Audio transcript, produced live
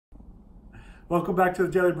Welcome back to the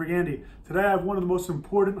Daily Brigandy. Today I have one of the most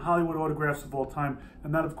important Hollywood autographs of all time,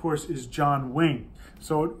 and that of course is John Wayne.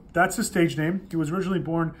 So that's his stage name. He was originally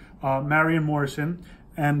born Marion Morrison,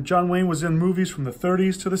 and John Wayne was in movies from the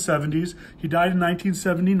 30s to the 70s. He died in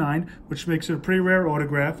 1979, which makes it a pretty rare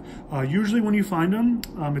autograph. Usually when you find him,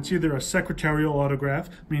 it's either a secretarial autograph,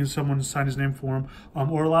 meaning someone signed his name for him,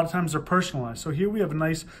 or a lot of times they're personalized. So here we have a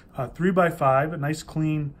nice 3x5, a nice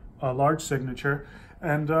clean large signature.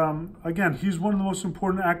 And again, he's one of the most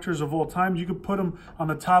important actors of all time. You could put him on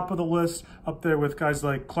the top of the list, up there with guys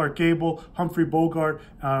like Clark Gable, Humphrey Bogart.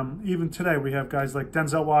 Even today, we have guys like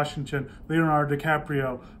Denzel Washington, Leonardo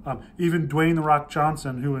DiCaprio, even Dwayne "The Rock"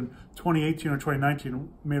 Johnson, who in 2018 or 2019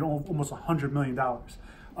 made almost $100 million.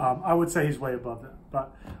 I would say he's way above that.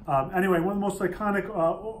 But anyway, one of the most iconic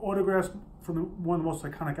autographs from one of the most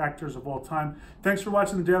iconic actors of all time. Thanks for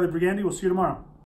watching the Daily Brigandy. We'll see you tomorrow.